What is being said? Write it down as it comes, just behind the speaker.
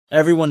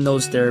Everyone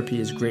knows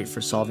therapy is great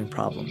for solving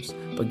problems,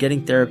 but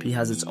getting therapy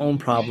has its own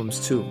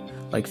problems too,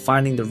 like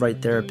finding the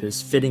right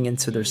therapist, fitting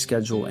into their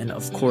schedule, and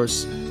of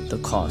course,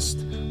 the cost.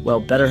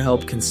 Well,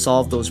 BetterHelp can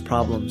solve those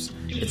problems.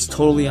 It's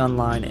totally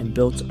online and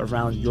built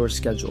around your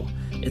schedule.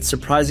 It's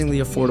surprisingly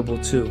affordable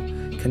too.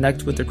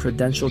 Connect with a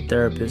credentialed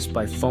therapist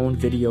by phone,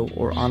 video,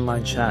 or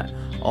online chat,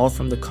 all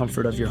from the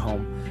comfort of your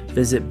home.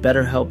 Visit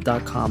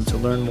BetterHelp.com to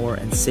learn more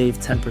and save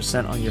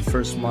 10% on your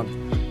first month.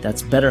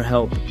 That's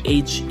BetterHelp,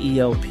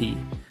 H-E-L-P.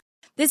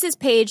 This is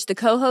Paige, the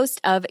co-host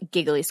of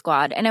Giggly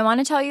Squad, and I want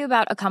to tell you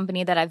about a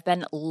company that I've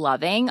been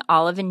loving,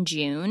 Olive &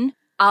 June.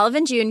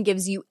 Olive & June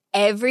gives you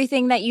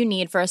everything that you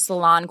need for a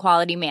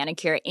salon-quality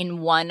manicure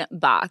in one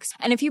box.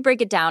 And if you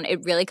break it down,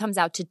 it really comes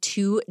out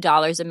to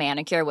 $2 a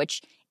manicure,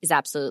 which is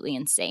absolutely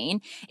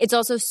insane. It's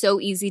also so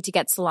easy to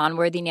get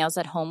salon-worthy nails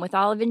at home with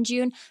Olive &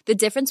 June. The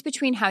difference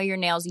between how your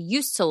nails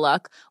used to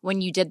look when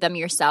you did them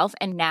yourself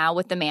and now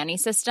with the Mani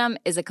system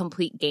is a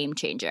complete game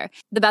changer.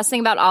 The best thing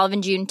about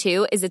Olive & June,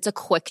 too, is it's a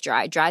quick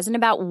dry. Dries in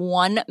about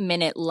 1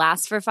 minute,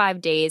 lasts for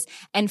 5 days,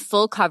 and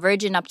full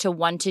coverage in up to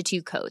 1 to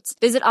 2 coats.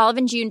 Visit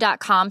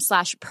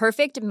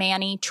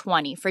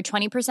oliveandjune.com/perfectmani20 for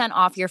 20%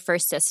 off your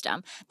first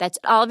system. That's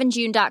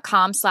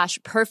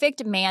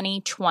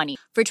oliveandjune.com/perfectmani20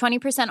 for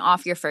 20%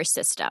 off your first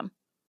system.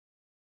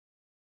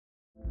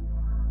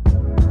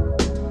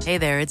 Hey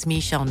there, it's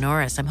Michelle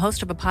Norris. I'm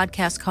host of a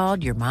podcast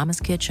called Your Mama's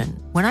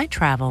Kitchen. When I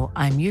travel,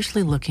 I'm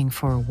usually looking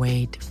for a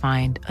way to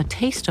find a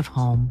taste of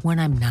home when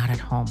I'm not at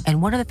home.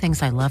 And one of the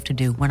things I love to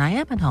do when I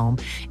am at home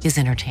is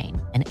entertain.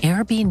 And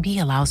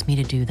Airbnb allows me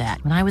to do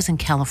that. When I was in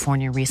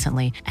California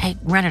recently, I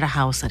rented a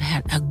house that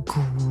had a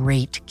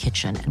great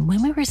kitchen. And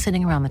when we were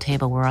sitting around the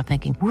table, we were all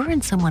thinking, we're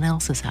in someone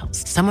else's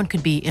house. Someone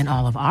could be in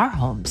all of our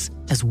homes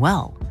as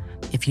well.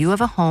 If you have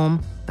a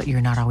home, but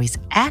you're not always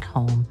at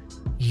home,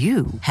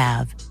 you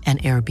have an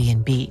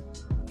Airbnb.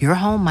 Your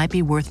home might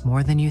be worth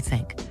more than you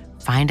think.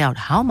 Find out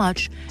how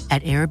much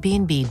at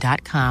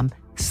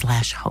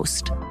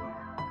airbnb.com/host.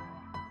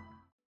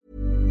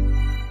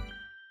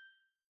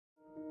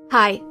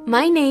 Hi,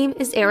 my name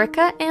is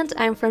Erica and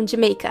I'm from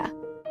Jamaica.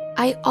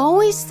 I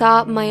always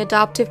thought my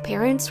adoptive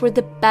parents were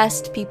the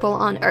best people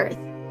on earth,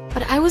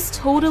 but I was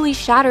totally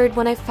shattered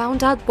when I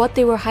found out what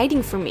they were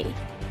hiding from me.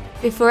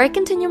 Before I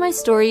continue my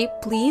story,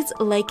 please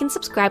like and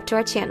subscribe to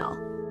our channel.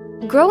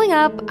 Growing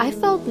up, I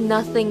felt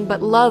nothing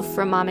but love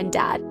from mom and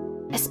dad,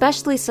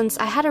 especially since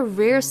I had a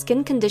rare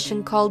skin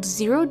condition called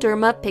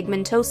xeroderma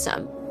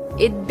pigmentosum.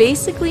 It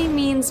basically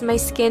means my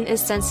skin is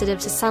sensitive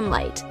to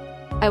sunlight.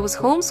 I was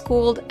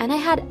homeschooled and I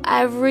had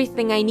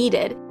everything I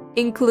needed,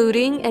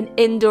 including an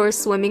indoor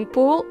swimming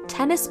pool,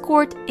 tennis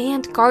court,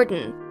 and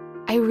garden.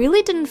 I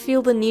really didn't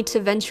feel the need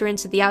to venture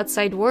into the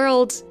outside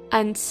world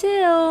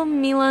until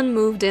Milan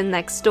moved in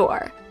next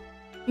door.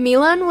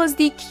 Milan was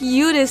the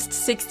cutest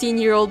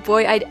 16-year-old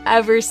boy I'd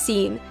ever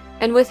seen,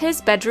 and with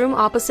his bedroom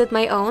opposite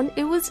my own,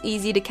 it was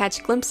easy to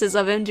catch glimpses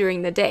of him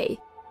during the day.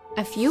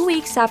 A few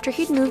weeks after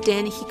he'd moved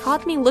in, he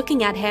caught me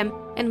looking at him,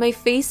 and my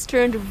face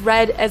turned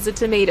red as a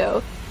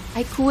tomato.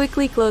 I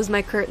quickly closed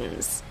my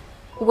curtains.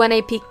 When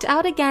I peeked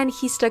out again,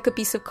 he stuck a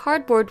piece of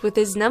cardboard with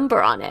his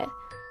number on it.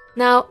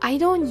 Now, I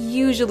don't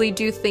usually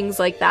do things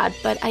like that,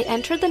 but I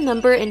entered the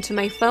number into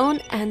my phone,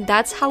 and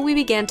that's how we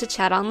began to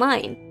chat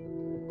online.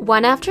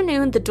 One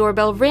afternoon, the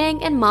doorbell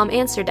rang and Mom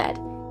answered it.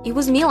 It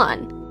was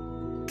Milan.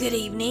 Good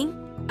evening.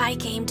 I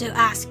came to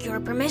ask your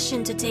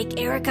permission to take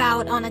Erica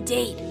out on a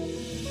date.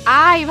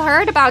 I've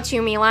heard about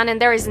you, Milan, and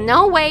there is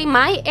no way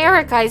my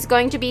Erica is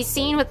going to be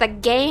seen with a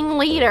gang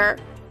leader.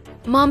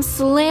 Mom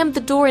slammed the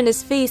door in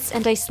his face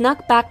and I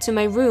snuck back to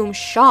my room,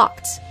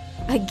 shocked.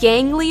 A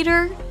gang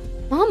leader?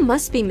 Mom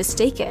must be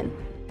mistaken.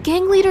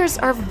 Gang leaders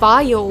are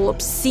vile,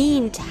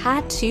 obscene,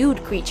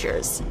 tattooed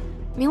creatures.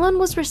 Milan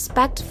was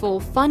respectful,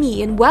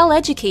 funny, and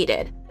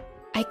well-educated.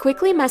 I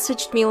quickly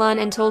messaged Milan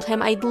and told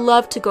him I'd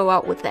love to go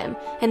out with him,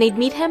 and I'd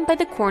meet him by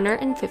the corner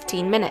in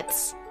 15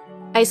 minutes.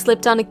 I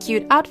slipped on a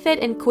cute outfit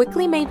and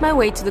quickly made my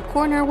way to the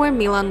corner where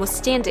Milan was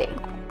standing.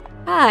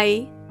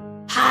 Hi.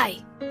 Hi,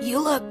 you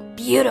look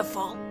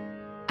beautiful.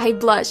 I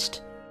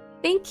blushed.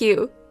 Thank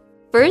you.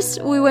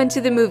 First, we went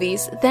to the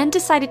movies, then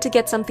decided to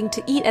get something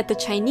to eat at the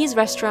Chinese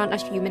restaurant a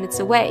few minutes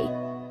away.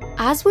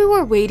 As we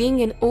were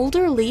waiting, an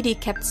older lady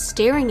kept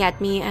staring at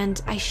me and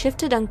I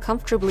shifted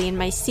uncomfortably in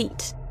my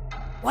seat.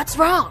 What's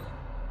wrong?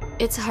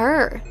 It's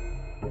her.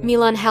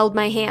 Milan held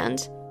my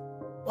hand.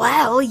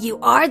 Well, you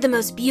are the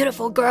most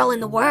beautiful girl in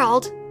the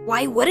world.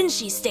 Why wouldn't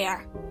she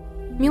stare?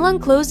 Milan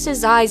closed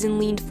his eyes and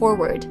leaned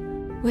forward.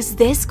 Was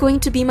this going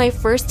to be my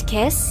first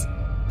kiss?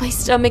 My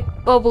stomach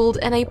bubbled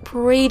and I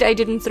prayed I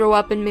didn't throw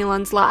up in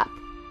Milan's lap.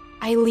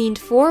 I leaned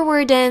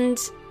forward and...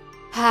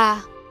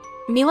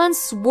 Milan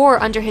swore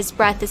under his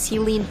breath as he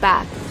leaned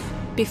back.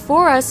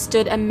 Before us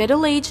stood a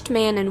middle-aged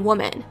man and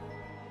woman.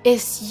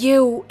 It's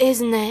you,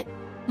 isn't it?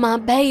 My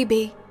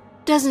baby.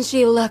 Doesn't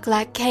she look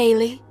like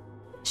Kaylee?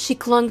 She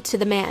clung to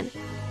the man.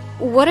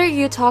 What are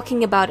you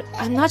talking about?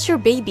 I'm not your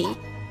baby.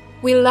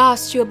 We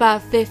lost you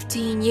about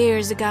 15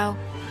 years ago.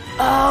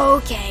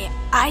 Okay,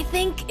 I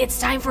think it's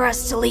time for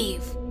us to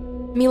leave.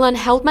 Milan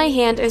held my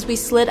hand as we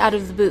slid out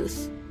of the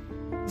booth.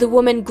 The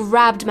woman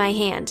grabbed my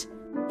hand.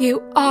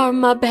 You are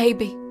my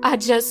baby. I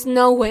just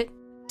know it.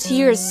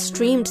 Tears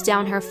streamed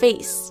down her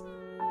face.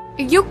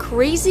 Are you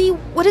crazy?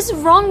 What is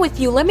wrong with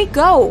you? Let me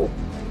go.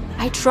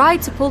 I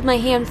tried to pull my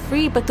hand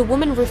free, but the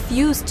woman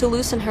refused to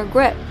loosen her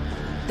grip.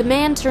 The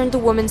man turned the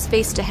woman's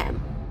face to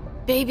him.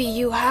 Baby,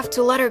 you have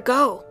to let her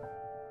go.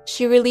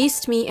 She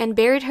released me and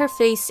buried her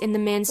face in the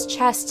man's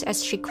chest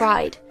as she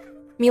cried.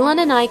 Milan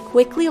and I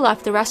quickly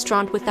left the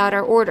restaurant without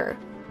our order.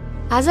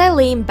 As I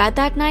lay in bed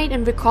that night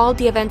and recalled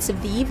the events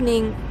of the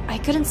evening, I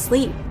couldn't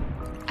sleep.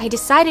 I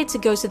decided to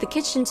go to the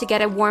kitchen to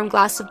get a warm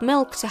glass of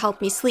milk to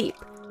help me sleep.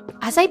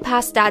 As I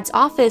passed Dad's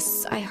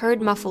office, I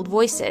heard muffled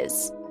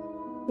voices.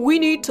 We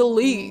need to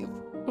leave.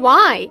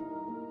 Why?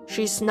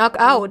 She snuck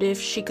out. If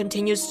she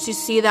continues to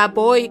see that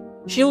boy,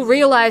 she'll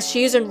realize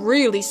she isn't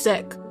really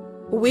sick.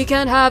 We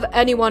can't have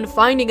anyone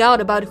finding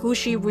out about who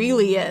she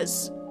really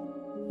is.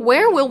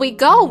 Where will we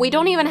go? We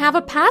don't even have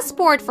a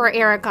passport for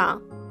Erica.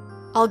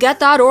 I'll get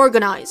that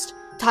organized.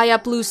 Tie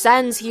up loose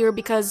ends here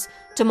because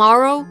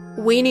tomorrow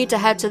we need to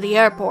head to the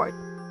airport.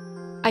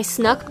 I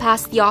snuck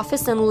past the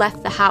office and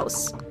left the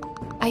house.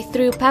 I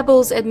threw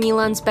pebbles at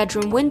Milan's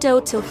bedroom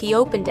window till he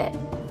opened it.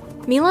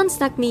 Milan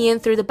snuck me in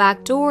through the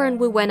back door and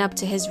we went up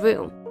to his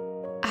room.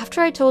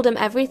 After I told him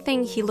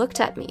everything, he looked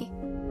at me.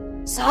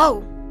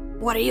 So,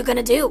 what are you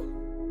gonna do?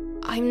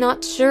 I'm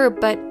not sure,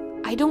 but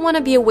I don't want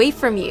to be away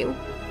from you.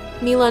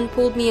 Milan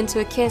pulled me into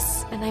a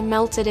kiss and I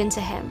melted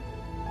into him.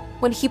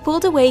 When he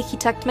pulled away, he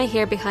tucked my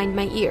hair behind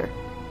my ear.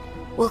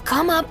 We'll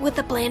come up with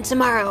a plan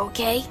tomorrow,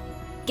 okay?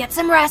 Get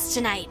some rest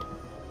tonight.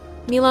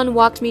 Milan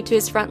walked me to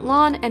his front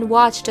lawn and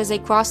watched as I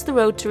crossed the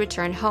road to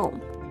return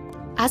home.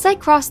 As I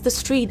crossed the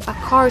street, a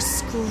car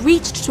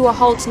screeched to a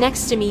halt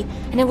next to me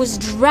and I was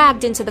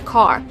dragged into the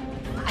car.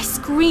 I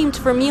screamed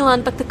for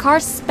Milan, but the car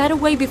sped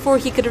away before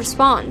he could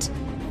respond.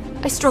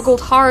 I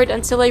struggled hard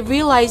until I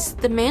realized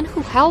the man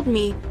who held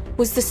me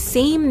was the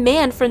same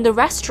man from the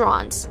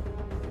restaurant.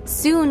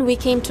 Soon we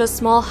came to a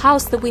small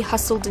house that we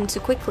hustled into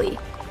quickly.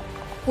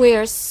 We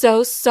are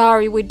so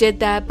sorry we did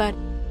that, but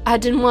I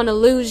didn't want to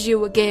lose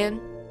you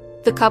again.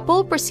 The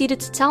couple proceeded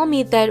to tell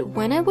me that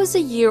when I was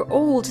a year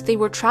old, they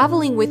were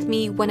traveling with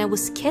me when I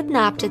was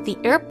kidnapped at the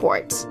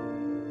airport.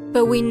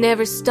 But we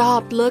never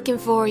stopped looking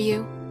for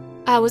you.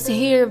 I was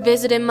here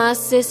visiting my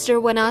sister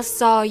when I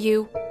saw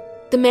you.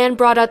 The man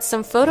brought out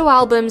some photo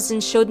albums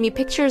and showed me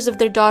pictures of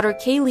their daughter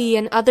Kaylee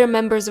and other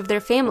members of their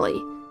family.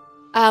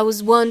 I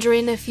was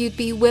wondering if you'd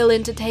be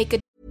willing to take a...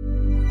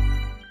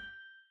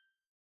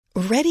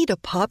 Ready to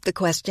pop the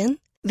question?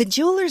 The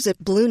jewelers at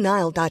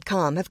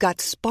BlueNile.com have got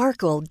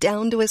sparkle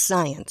down to a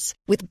science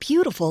with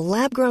beautiful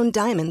lab-grown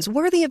diamonds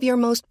worthy of your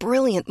most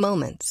brilliant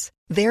moments.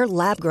 Their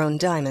lab-grown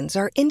diamonds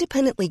are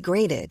independently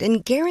graded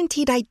and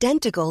guaranteed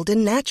identical to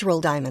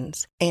natural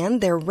diamonds, and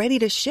they're ready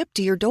to ship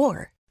to your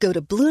door. Go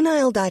to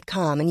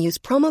BlueNile.com and use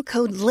promo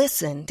code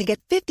LISTEN to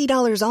get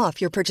 $50 off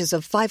your purchase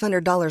of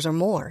 $500 or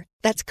more.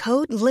 That's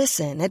code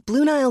LISTEN at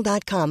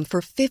BlueNile.com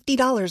for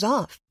 $50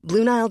 off.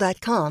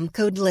 BlueNile.com,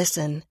 code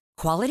LISTEN.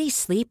 Quality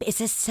sleep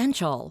is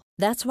essential.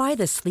 That's why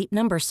the Sleep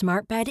Number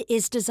Smart Bed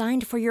is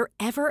designed for your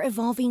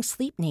ever-evolving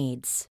sleep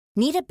needs.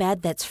 Need a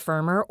bed that's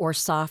firmer or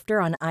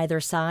softer on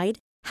either side?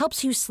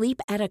 Helps you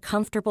sleep at a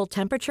comfortable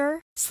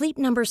temperature? Sleep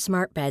Number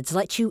Smart Beds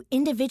let you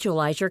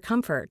individualize your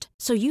comfort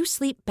so you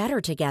sleep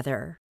better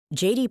together.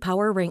 J.D.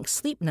 Power ranks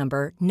Sleep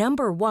Number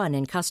number 1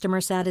 in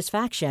customer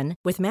satisfaction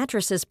with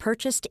mattresses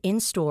purchased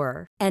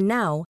in-store. And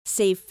now,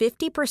 save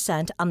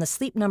 50% on the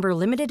Sleep Number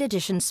Limited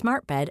Edition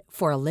Smart Bed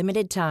for a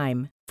limited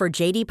time. For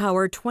J.D.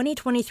 Power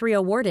 2023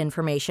 award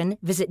information,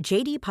 visit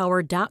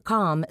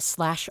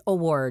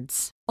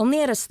jdpower.com/awards.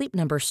 Only at a Sleep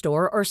Number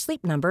store or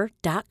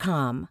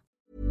sleepnumber.com.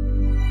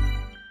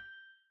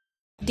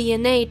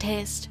 DNA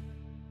test.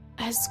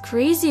 As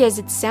crazy as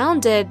it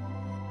sounded,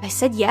 I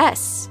said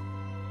yes.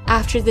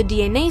 After the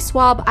DNA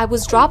swab, I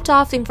was dropped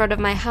off in front of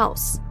my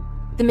house.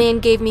 The man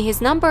gave me his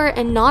number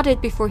and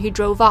nodded before he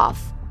drove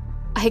off.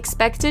 I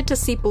expected to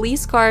see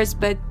police cars,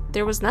 but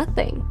there was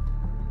nothing.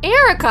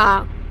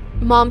 Erica!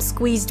 Mom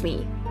squeezed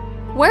me.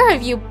 Where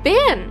have you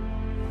been?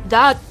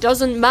 That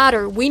doesn't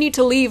matter. We need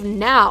to leave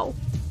now.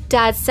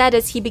 Dad said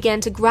as he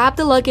began to grab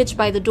the luggage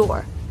by the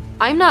door.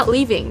 I'm not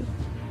leaving.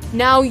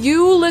 Now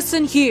you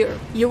listen here.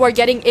 You are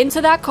getting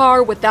into that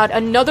car without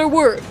another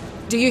word.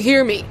 Do you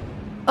hear me?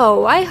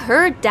 Oh, I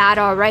heard Dad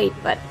all right,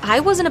 but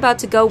I wasn't about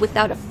to go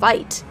without a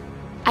fight.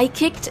 I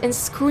kicked and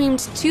screamed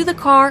to the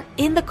car,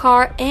 in the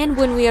car, and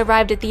when we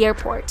arrived at the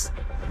airport.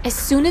 As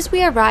soon as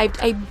we arrived,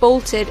 I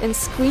bolted and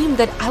screamed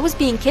that I was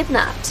being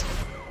kidnapped.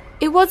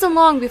 It wasn't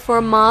long before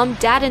Mom,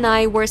 Dad, and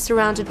I were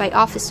surrounded by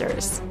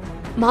officers.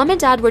 Mom and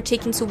Dad were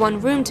taken to one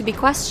room to be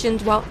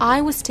questioned while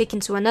I was taken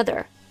to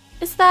another.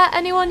 Is there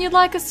anyone you'd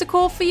like us to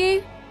call for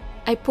you?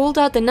 I pulled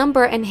out the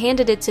number and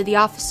handed it to the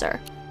officer.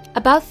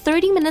 About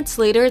 30 minutes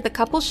later, the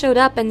couple showed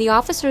up and the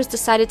officers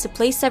decided to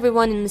place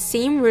everyone in the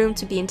same room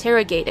to be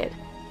interrogated.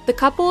 The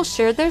couple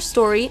shared their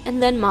story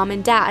and then Mom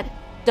and Dad.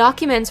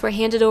 Documents were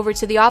handed over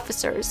to the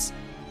officers.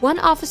 One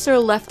officer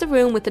left the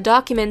room with the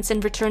documents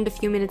and returned a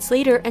few minutes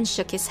later and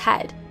shook his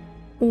head.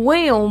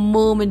 Well,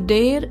 Mom and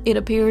Dad, it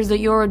appears that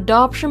your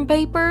adoption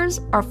papers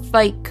are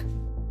fake.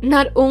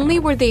 Not only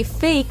were they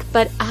fake,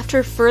 but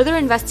after further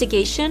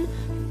investigation,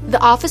 the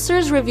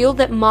officers revealed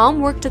that Mom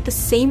worked at the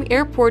same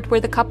airport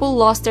where the couple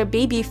lost their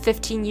baby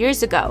 15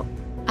 years ago.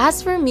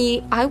 As for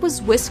me, I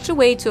was whisked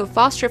away to a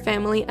foster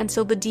family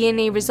until the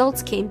DNA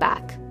results came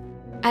back.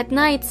 At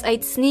nights,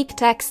 I'd sneak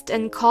text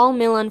and call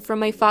Milan from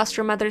my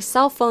foster mother's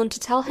cell phone to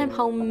tell him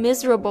how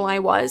miserable I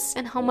was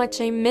and how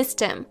much I missed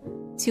him.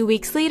 2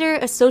 weeks later,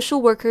 a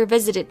social worker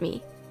visited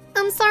me.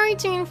 I'm sorry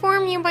to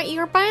inform you, but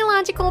your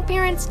biological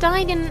parents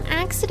died in an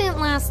accident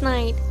last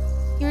night.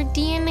 Your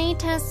DNA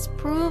tests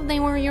proved they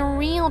were your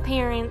real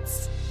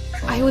parents.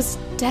 I was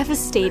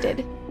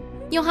devastated.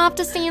 You'll have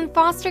to stay in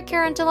foster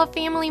care until a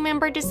family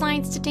member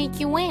decides to take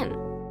you in.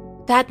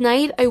 That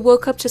night, I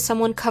woke up to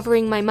someone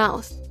covering my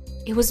mouth.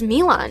 It was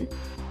Milan.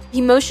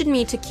 He motioned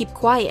me to keep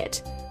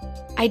quiet.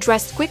 I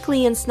dressed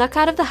quickly and snuck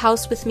out of the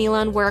house with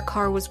Milan where a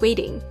car was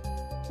waiting.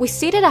 We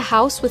stayed at a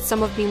house with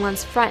some of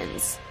Milan's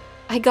friends.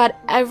 I got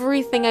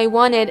everything I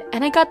wanted,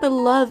 and I got the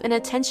love and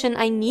attention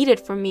I needed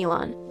from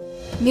Milan.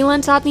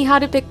 Milan taught me how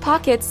to pick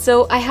pockets,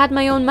 so I had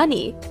my own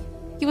money.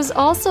 He was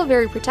also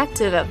very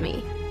protective of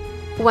me.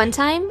 One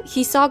time,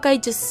 he saw a guy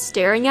just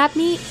staring at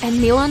me,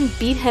 and Milan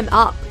beat him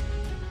up.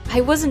 I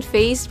wasn't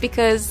fazed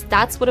because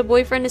that's what a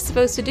boyfriend is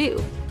supposed to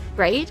do,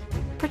 right?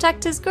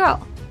 Protect his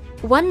girl.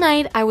 One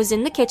night, I was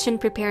in the kitchen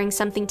preparing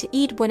something to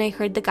eat when I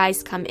heard the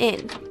guys come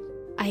in.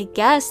 I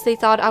guess they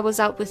thought I was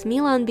out with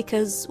Milan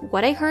because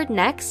what I heard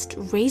next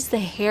raised the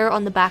hair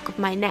on the back of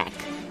my neck.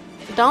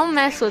 Don't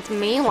mess with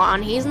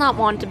Milan, he's not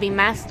one to be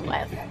messed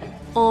with.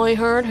 I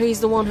heard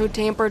he's the one who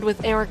tampered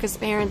with Erica's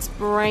parents'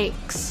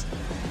 brakes.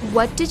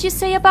 What did you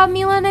say about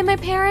Milan and my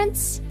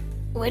parents?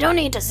 We don't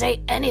need to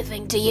say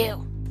anything to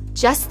you.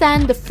 Just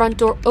then, the front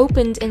door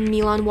opened and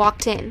Milan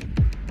walked in.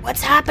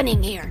 What's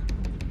happening here?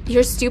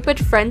 Your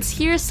stupid friends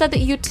here said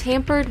that you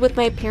tampered with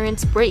my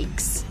parents'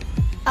 brakes.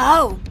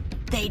 Oh,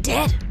 they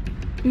did?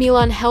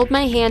 Milan held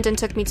my hand and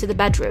took me to the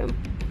bedroom.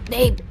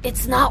 Babe,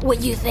 it's not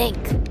what you think.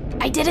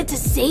 I did it to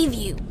save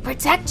you,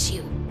 protect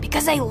you,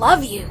 because I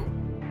love you.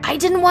 I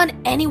didn't want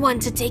anyone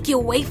to take you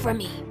away from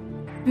me.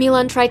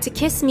 Milan tried to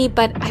kiss me,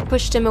 but I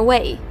pushed him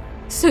away.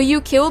 So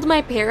you killed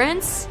my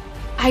parents?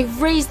 I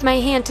raised my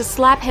hand to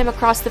slap him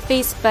across the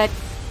face, but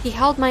he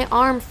held my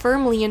arm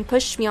firmly and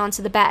pushed me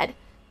onto the bed.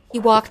 He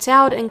walked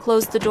out and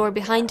closed the door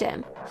behind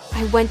him.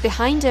 I went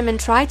behind him and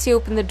tried to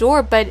open the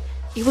door, but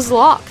it was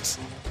locked.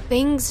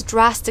 Things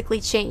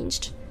drastically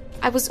changed.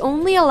 I was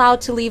only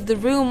allowed to leave the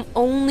room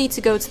only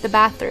to go to the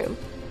bathroom.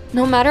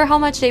 No matter how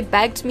much I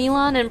begged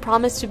Milan and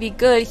promised to be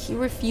good, he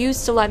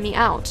refused to let me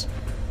out.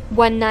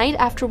 One night,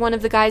 after one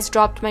of the guys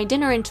dropped my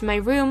dinner into my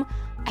room,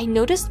 I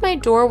noticed my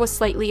door was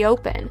slightly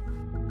open.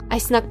 I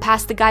snuck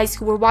past the guys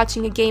who were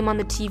watching a game on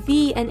the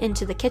TV and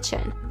into the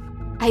kitchen.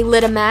 I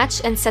lit a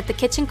match and set the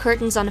kitchen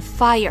curtains on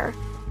fire.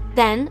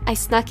 Then, I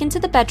snuck into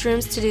the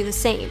bedrooms to do the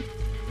same.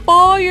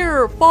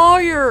 Fire!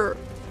 Fire!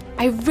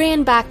 I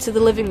ran back to the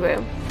living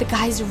room. The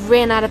guys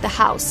ran out of the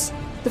house.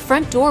 The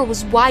front door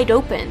was wide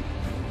open.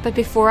 But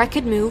before I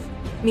could move,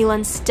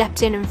 Milan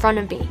stepped in front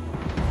of me.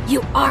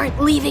 You aren't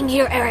leaving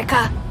here,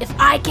 Erica. If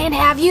I can't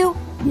have you,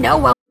 no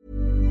one.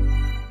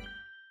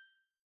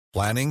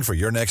 Planning for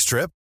your next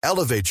trip?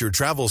 Elevate your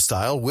travel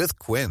style with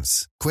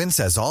Quince. Quince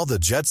has all the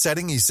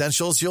jet-setting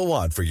essentials you'll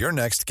want for your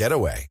next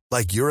getaway,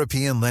 like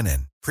European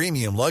linen,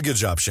 premium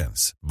luggage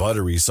options,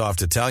 buttery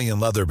soft Italian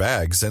leather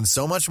bags, and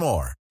so much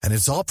more. And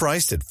it's all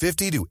priced at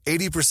 50 to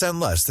 80%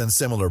 less than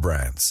similar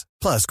brands.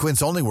 Plus,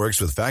 Quince only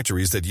works with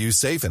factories that use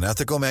safe and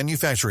ethical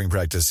manufacturing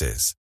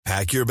practices.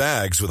 Pack your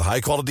bags with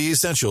high-quality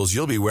essentials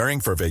you'll be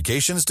wearing for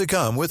vacations to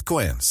come with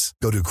Quince.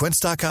 Go to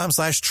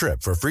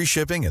quince.com/trip for free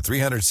shipping and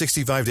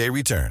 365-day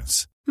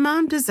returns.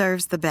 Mom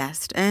deserves the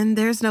best, and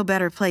there's no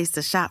better place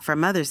to shop for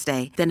Mother's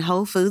Day than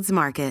Whole Foods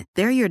Market.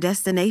 They're your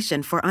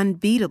destination for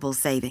unbeatable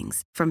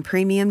savings, from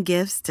premium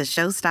gifts to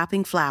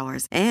show-stopping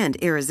flowers and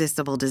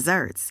irresistible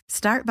desserts.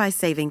 Start by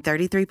saving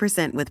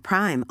 33% with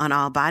Prime on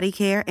all body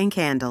care and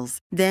candles.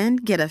 Then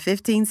get a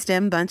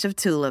 15-stem bunch of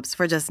tulips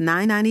for just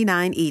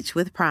 $9.99 each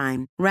with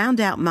Prime. Round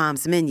out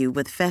Mom's menu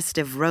with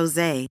festive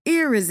rosé,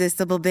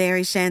 irresistible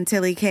berry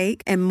chantilly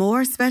cake, and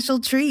more special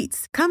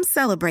treats. Come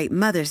celebrate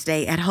Mother's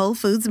Day at Whole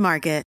Foods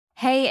Market.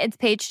 Hey, it's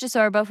Paige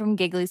DeSorbo from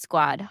Giggly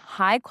Squad.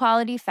 High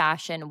quality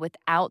fashion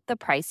without the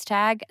price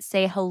tag.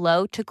 Say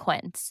hello to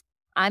Quince.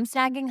 I'm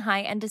snagging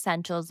high-end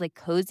essentials like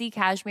cozy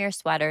cashmere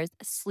sweaters,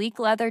 sleek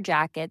leather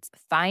jackets,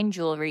 fine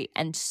jewelry,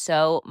 and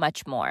so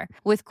much more.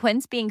 With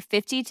Quince being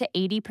 50 to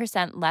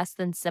 80% less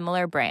than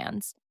similar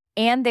brands.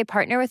 And they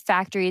partner with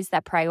factories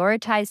that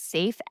prioritize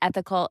safe,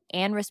 ethical,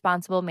 and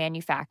responsible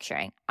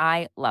manufacturing.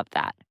 I love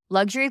that.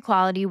 Luxury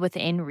quality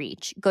within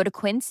reach. Go to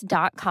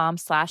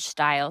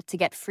quince.com/style to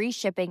get free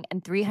shipping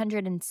and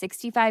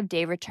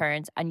 365-day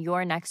returns on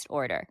your next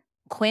order.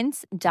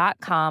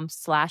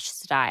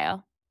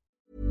 Quince.com/style.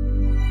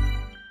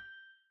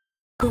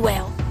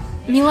 Well,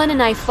 Milan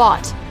and I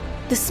fought.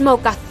 The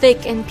smoke got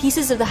thick and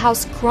pieces of the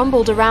house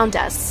crumbled around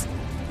us.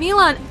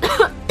 Milan,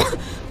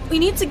 we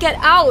need to get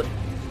out.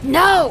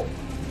 No!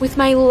 With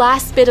my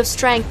last bit of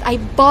strength, I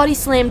body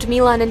slammed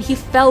Milan and he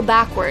fell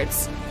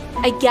backwards.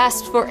 I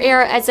gasped for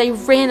air as I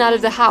ran out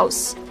of the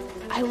house.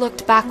 I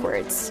looked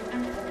backwards.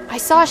 I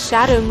saw a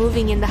shadow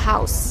moving in the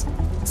house.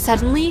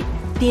 Suddenly,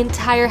 the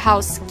entire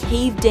house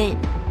caved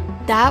in.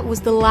 That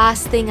was the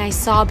last thing I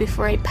saw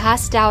before I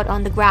passed out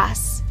on the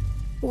grass.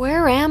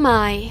 Where am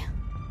I?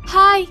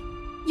 Hi,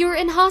 you're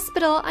in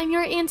hospital. I'm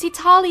your Auntie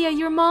Talia,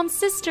 your mom's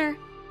sister.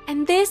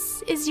 And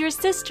this is your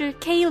sister,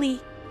 Kaylee.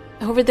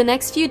 Over the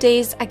next few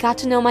days, I got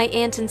to know my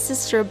aunt and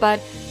sister, but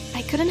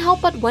I couldn't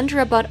help but wonder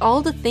about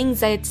all the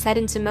things I had set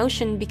into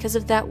motion because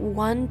of that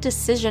one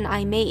decision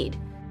I made.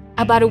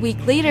 About a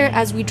week later,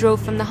 as we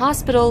drove from the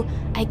hospital,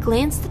 I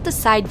glanced at the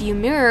side view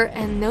mirror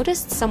and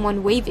noticed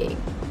someone waving.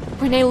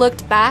 When I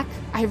looked back,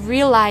 I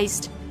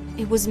realized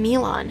it was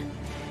Milan.